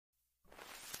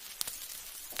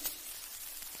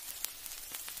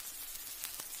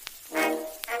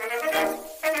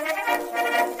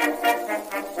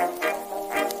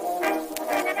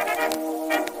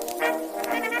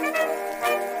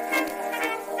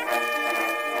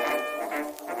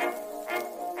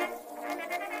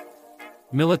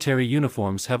Military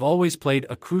uniforms have always played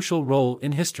a crucial role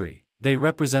in history. They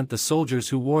represent the soldiers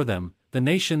who wore them, the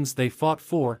nations they fought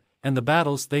for, and the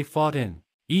battles they fought in.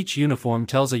 Each uniform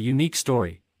tells a unique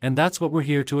story, and that's what we're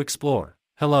here to explore.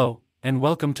 Hello, and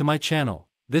welcome to my channel.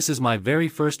 This is my very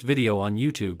first video on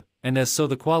YouTube, and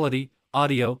the quality,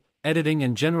 audio, editing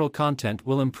and general content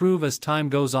will improve as time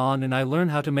goes on and I learn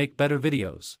how to make better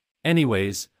videos.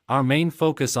 Anyways, our main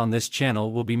focus on this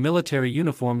channel will be military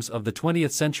uniforms of the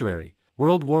 20th century,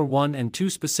 World War I and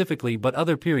II specifically, but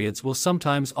other periods will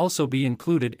sometimes also be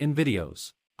included in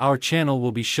videos. Our channel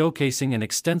will be showcasing an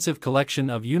extensive collection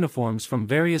of uniforms from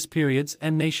various periods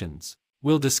and nations.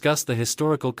 We'll discuss the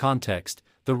historical context,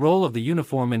 the role of the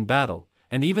uniform in battle,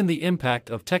 and even the impact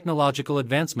of technological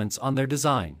advancements on their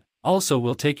design. Also,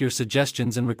 we'll take your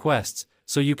suggestions and requests,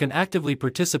 so you can actively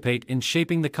participate in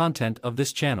shaping the content of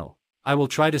this channel. I will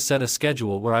try to set a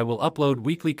schedule where I will upload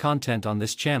weekly content on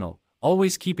this channel,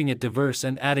 always keeping it diverse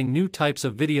and adding new types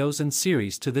of videos and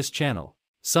series to this channel.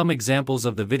 Some examples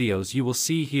of the videos you will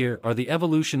see here are the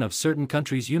evolution of certain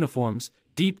countries' uniforms,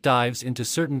 deep dives into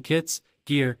certain kits,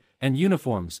 gear, and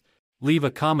uniforms. Leave a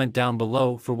comment down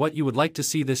below for what you would like to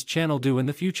see this channel do in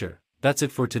the future. That's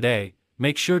it for today.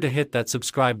 Make sure to hit that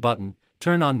subscribe button,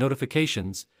 turn on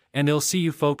notifications, and I'll see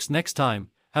you folks next time.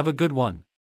 Have a good one.